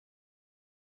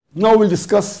Now we'll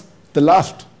discuss the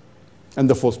last and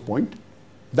the first point,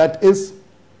 that is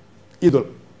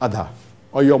𝗷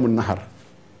or Yawm al-Nahr.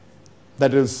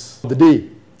 That is the day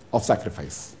of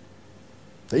sacrifice.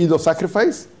 The Eid of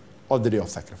sacrifice or the day of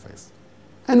sacrifice.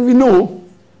 And we know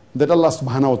that Allah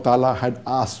subhanahu wa ta'ala had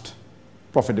asked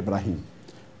Prophet Ibrahim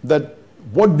that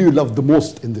what do you love the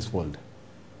most in this world?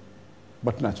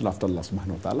 But naturally after Allah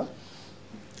subhanahu wa ta'ala,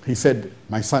 he said,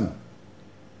 my son,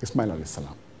 Ismail alayhi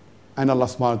salam. And Allah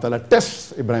subhanahu wa ta'ala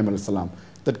tests Ibrahim alayhi salam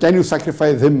that can you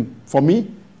sacrifice him for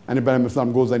me? And Ibrahim alayhi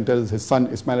salam goes and tells his son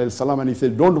Ismail alayhi salam, and he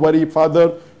said, don't worry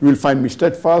father, you will find me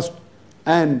steadfast.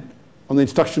 And on the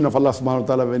instruction of Allah subhanahu wa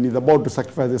ta'ala, when he's about to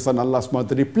sacrifice his son, Allah subhanahu wa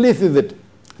ta'ala replaces it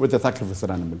with a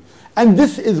sacrificial animal. And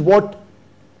this is what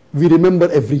we remember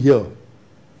every year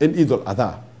in Eid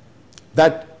al-Adha,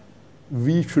 that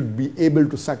we should be able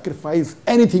to sacrifice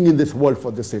anything in this world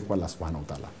for the sake of Allah subhanahu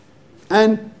wa ta'ala.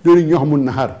 And during Yawm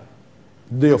al-Nahr,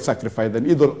 day of sacrifice, and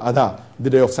Eid al-Adha, the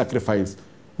day of sacrifice,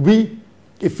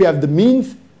 if we have the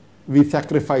means, we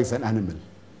sacrifice an animal.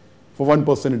 For one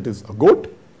person it is a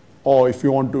goat, or if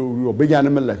you want to do a big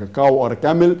animal like a cow or a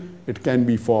camel, it can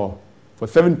be for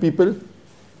 7 people.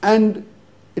 And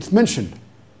it's mentioned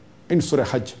in Surah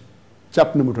Hajj,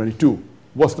 chapter number 22,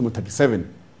 verse number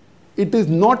 37. It is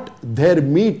not their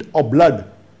meat or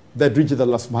blood that reaches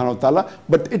Allah subhanahu wa ta'ala,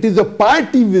 but it is a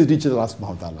piety which reaches Allah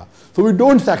subhanahu wa ta'ala. So we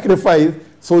don't sacrifice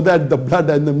so that the blood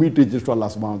and the meat reaches to Allah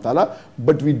subhanahu wa ta'ala,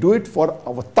 but we do it for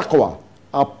our taqwa.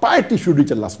 Our piety should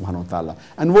reach Allah subhanahu wa ta'ala.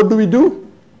 And what do?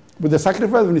 With the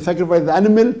sacrifice, when we sacrifice the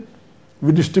animal,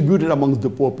 we distribute it amongst the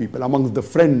poor people, amongst the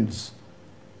friends,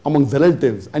 amongst the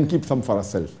relatives, and keep some for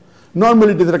ourselves.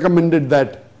 Normally it is recommended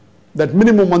that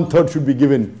minimum 1/3 should be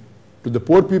given to the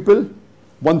poor people,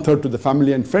 1/3 to the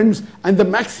family and friends, and the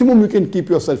maximum you can keep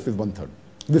yourself is 1/3.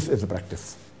 This is the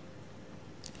practice.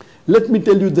 Let me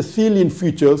tell you the salient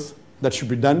features that should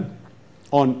be done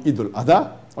on Eid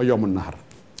al-Adha or Yawm al-Nahr.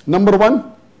 Number 1,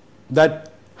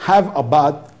 that have a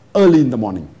bath early in the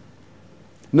morning.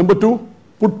 Number 2,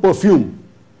 put perfume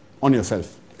on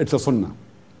yourself. It's a sunnah.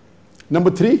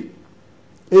 Number 3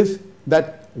 is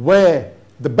that wear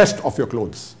the best of your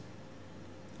clothes.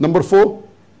 Number 4,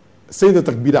 say the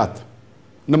takbirat.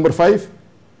 Number 5,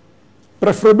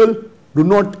 preferable, do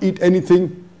not eat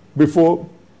anything before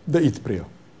the Eid prayer.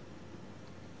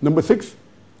 Number 6,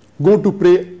 go to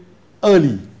pray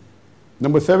early.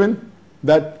 Number 7,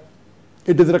 that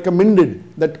it is recommended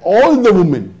that all the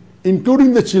women,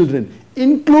 including the children,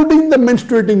 including the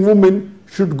menstruating women,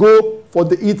 should go for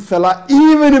the Eid Salah,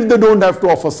 even if they don't have to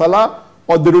offer Salah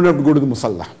or they don't have to go to the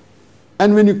Musalla.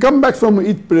 And when you come back from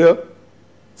Eid prayer,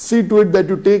 see to it that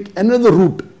you take another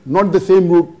route, not the same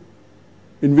route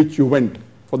in which you went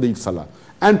for the Eid Salah.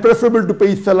 And preferable to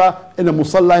pay Eid Salah in a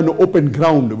Musalla, in an open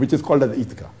ground, which is called as the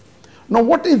Eidgah. Now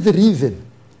what is the reason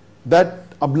that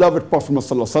our beloved Prophet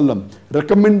ﷺ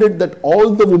recommended that all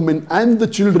the women and the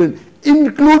children,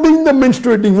 including the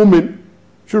menstruating women,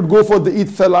 should go for the Eid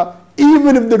Salah,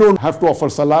 even if they don't have to offer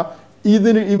Salah,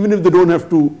 even if they don't have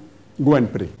to go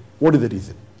and pray? What is the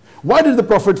reason? Why did the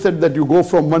Prophet say that you go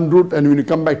from one route and when you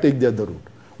come back take the other route?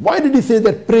 Why did he say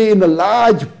that pray in a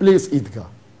large place Eidgah?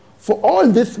 For all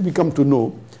this we come to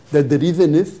know that the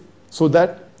reason is so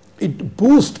that it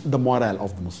boosts the morale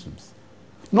of the Muslims.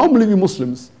 Normally we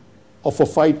Muslims offer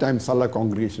 5 times Salah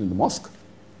congregation in the mosque.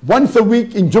 Once a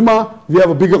week in Jummah we have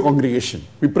a bigger congregation.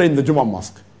 We pray in the Jummah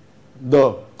mosque.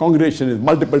 The congregation is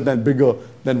multiple times bigger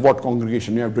than what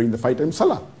congregation you have during the 5 times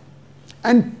Salah.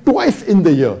 And twice in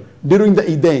the year, during the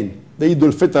Eidain, the Eid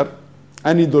al-Fitr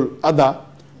and Eid al-Adha,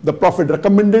 the Prophet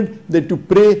recommended that you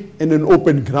pray in an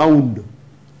open ground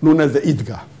known as the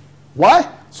Eidgah. Why?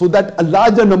 So that a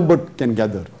larger number can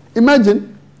gather.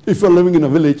 Imagine if you're living in a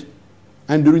village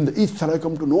and during the Eid Salah you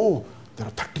come to know there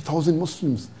are 30,000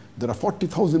 Muslims, there are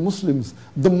 40,000 Muslims.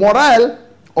 The morale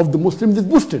of the Muslims is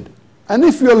boosted. And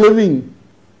if you're living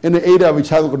in an area which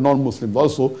has got non-Muslims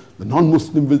also, the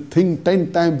non-Muslim will think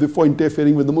 10 times before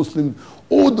interfering with the Muslims.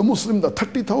 Oh, the Muslims are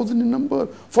 30,000 in number,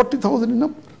 40,000 in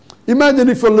number. Imagine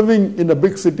if you're living in a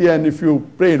big city and if you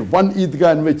pray in one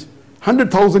Eidgah in which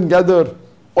 100,000 gather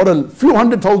or a few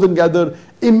 100,000 gather.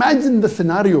 Imagine the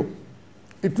scenario.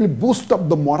 It will boost up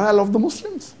the morale of the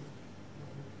Muslims.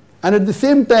 And at the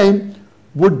same time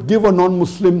would give a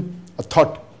non-Muslim a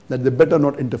thought that they better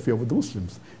not interfere with the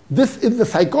Muslims. This is the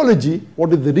psychology,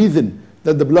 what is the reason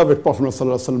that the beloved Prophet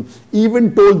ﷺ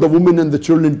even told the women and the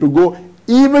children to go,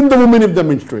 even the women if they're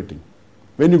menstruating.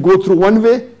 When you go through one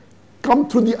way, come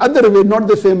through the other way, not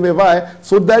the same way. Why?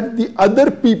 So that the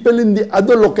other people in the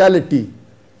other locality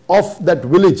of that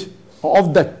village, or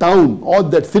of that town, or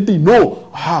that city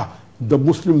know, the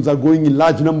Muslims are going in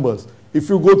large numbers. If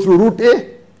you go through route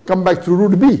A, come back through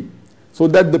route B, so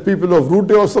that the people of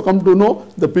route A also come to know,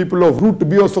 the people of route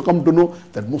B also come to know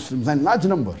that Muslims are in large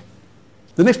number.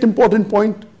 The next important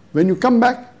point, when you come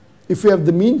back, if you have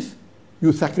the means,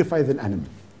 you sacrifice an animal,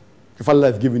 if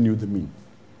Allah has given you the means.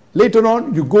 Later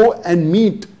on, you go and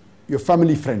meet your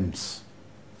family friends.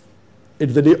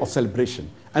 It's the day of celebration.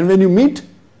 And when you meet,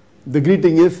 the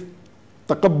greeting is,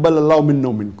 𝗘𝗵𝗵𝗿 مِنَّا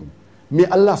وَمِنْكُمْ. May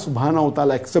Allah subhanahu wa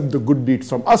ta'ala accept the good deeds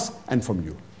from us and from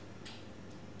you.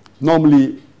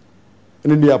 Normally,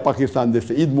 in India, Pakistan, they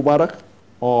say Eid Mubarak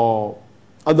or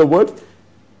other words.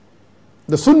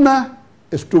 The sunnah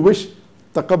is to wish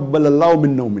𝗘𝗵𝗵𝗿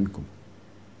مِنَّا وَمِنْكُمْ.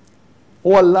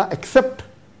 Oh Allah, accept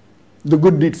the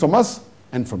good deeds from us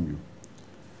and from you.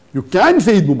 You can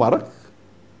say Eid Mubarak.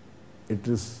 It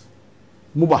is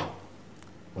mubah.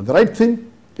 But the right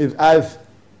thing is as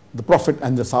the Prophet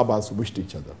and the Sahabas wished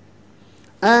each other.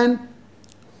 And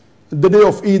the day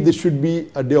of Eid, this should be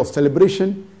a day of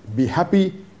celebration. Be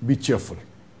happy, be cheerful.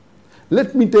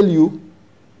 Let me tell you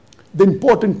the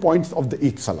important points of the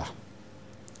Eid Salah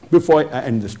before I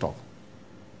end this talk.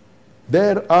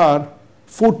 There are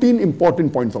 14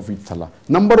 important points of Eid Salah.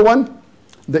 Number one,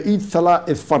 the Eid Salah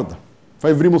is fard for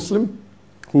every Muslim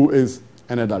who is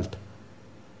an adult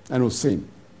and who's sane,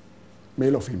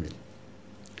 male or female.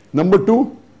 Number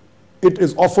two, it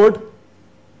is offered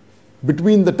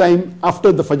between the time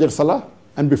after the Fajr Salah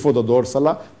and before the Dhuhr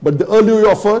Salah, but the earlier you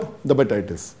offer, the better it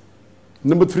is.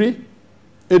 Number three,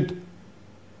 it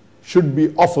should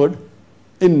be offered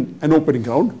in an open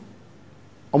ground,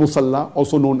 a musalla,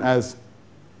 also known as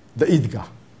the Eidgah.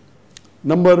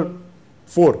 Number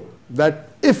four, that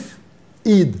if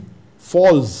Eid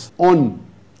falls on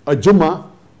a Jummah,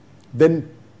 then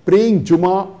praying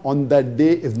Jummah on that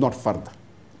day is not fard.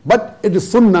 But it is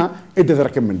sunnah, it is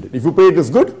recommended. If you pray, it is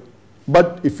good.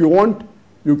 But if you want,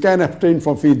 you can abstain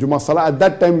from praying Jummah Salah. At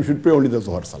that time, you should pray only the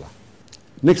Zuhr Salah.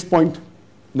 Next point,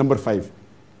 number 5,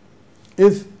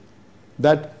 is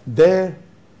that there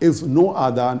is no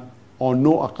adhan or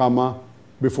no aqama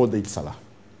before the Eid Salah.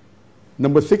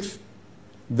 Number 6,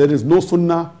 there is no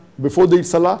sunnah before the Eid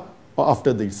Salah or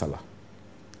after the Eid Salah.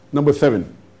 Number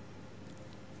 7,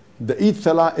 the Eid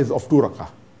Salah is of 2 rakah.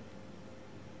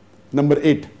 Number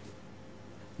 8,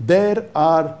 there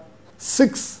are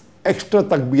 6 extra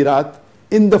takbirat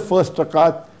in the first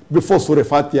rakat before Surah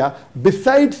Fatiha,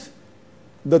 besides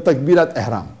the takbirat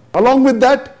ihram. Along with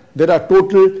that, there are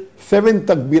total 7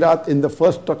 takbirat in the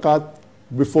first rakat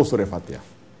before Surah Fatiha.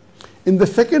 In the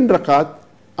second rakat,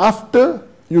 after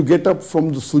you get up from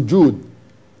the sujood,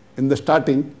 in the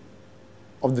starting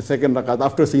of the second rakat,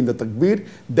 after seeing the takbir,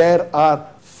 there are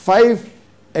 5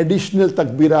 additional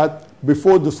takbirat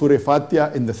before the Surah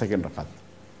Fatiha in the second rakat.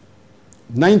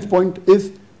 9th point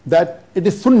is that it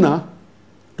is sunnah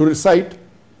to recite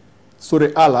Surah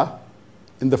Ala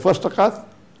in the first rakat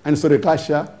and Surah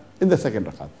Ghashiyah in the second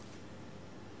rakat.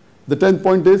 The 10th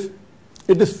point is,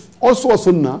 it is also a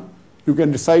sunnah, you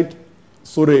can recite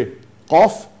Surah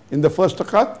Qaf in the first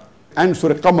rakat and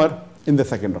Surah Qamar in the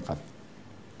second rakat.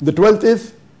 The 12th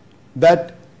is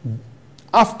that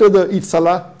after the Eid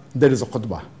Salah, there is a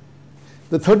khutbah.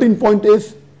 The 13th point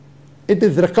is, it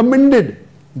is recommended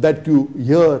that you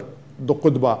hear the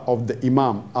khutbah of the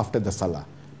Imam after the Salah.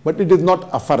 But it is not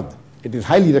a fard. It is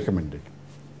highly recommended.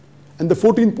 And the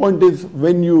 14th point is,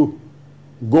 when you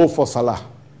go for Salah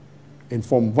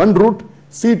from one route,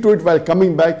 see to it while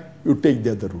coming back, you take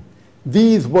the other route.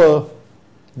 These were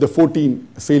the 14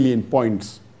 salient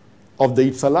points of the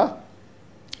Eid Salah.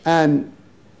 And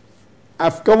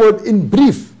I've covered in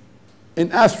brief,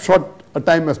 in as short a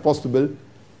time as possible,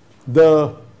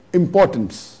 the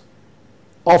importance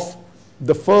of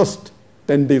the first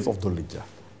 10 days of Dhul Hijjah.